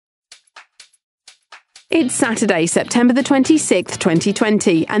It's Saturday, September the 26th,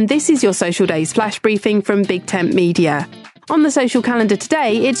 2020, and this is your Social Days flash briefing from Big Tent Media. On the social calendar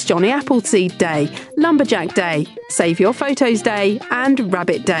today, it's Johnny Appleseed Day, Lumberjack Day, Save Your Photos Day, and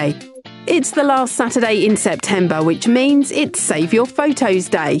Rabbit Day. It's the last Saturday in September, which means it's Save Your Photos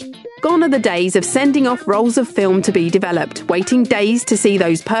Day. Gone are the days of sending off rolls of film to be developed, waiting days to see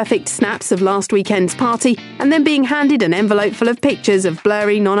those perfect snaps of last weekend's party, and then being handed an envelope full of pictures of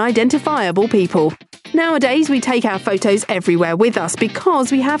blurry, non-identifiable people. Nowadays, we take our photos everywhere with us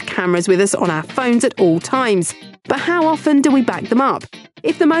because we have cameras with us on our phones at all times. But how often do we back them up?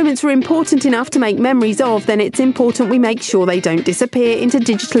 If the moments were important enough to make memories of, then it's important we make sure they don't disappear into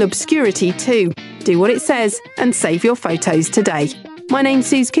digital obscurity too. Do what it says and save your photos today. My name's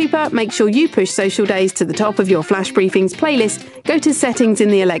Suze Cooper. Make sure you push Social Days to the top of your Flash Briefings playlist. Go to Settings in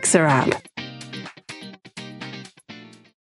the Alexa app.